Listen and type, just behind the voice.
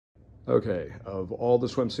Okay, of all the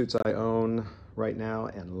swimsuits I own right now,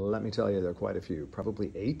 and let me tell you, there are quite a few,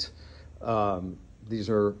 probably 8. These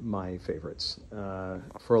are my favorites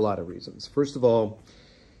for a lot of reasons. First of all,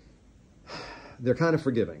 they're kind of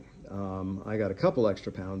forgiving. I got a couple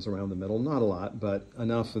extra pounds around the middle, not a lot, but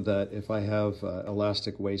enough that if I have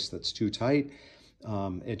elastic waist that's too tight,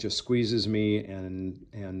 it just squeezes me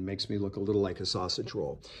and makes me look a little like a sausage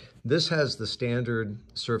roll. This has the standard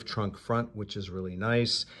surf trunk front, which is really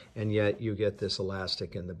nice, and yet you get this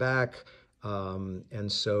elastic in the back,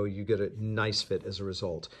 and so you get a nice fit as a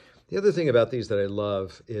result. The other thing about these that I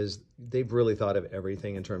love is they've really thought of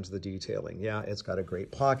everything in terms of the detailing. Yeah, it's got a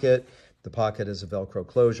great pocket. The pocket is a Velcro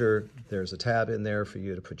closure. There's a tab in there for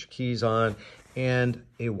you to put your keys on, and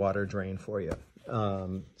a water drain for you.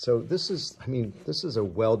 So this is, this is a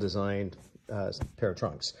well-designed pair of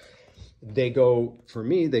trunks. They go, for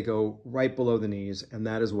me, they go right below the knees, and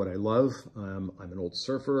that is what I love. I'm an old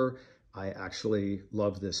surfer. I actually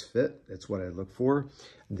love this fit. It's what I look for.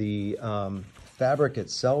 The fabric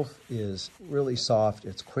itself is really soft.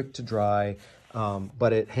 It's quick to dry,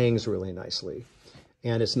 but it hangs really nicely,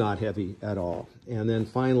 and it's not heavy at all. And then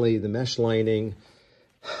finally, the mesh lining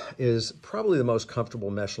is probably the most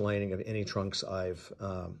comfortable mesh lining of any trunks I've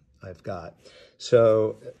got.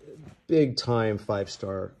 So big time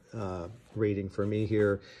 5-star rating for me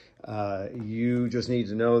here. You just need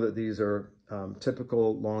to know that these are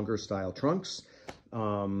typical longer style trunks.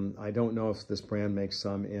 I don't know if this brand makes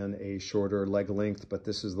some in a shorter leg length, but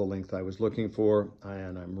this is the length I was looking for,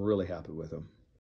 and I'm really happy with them.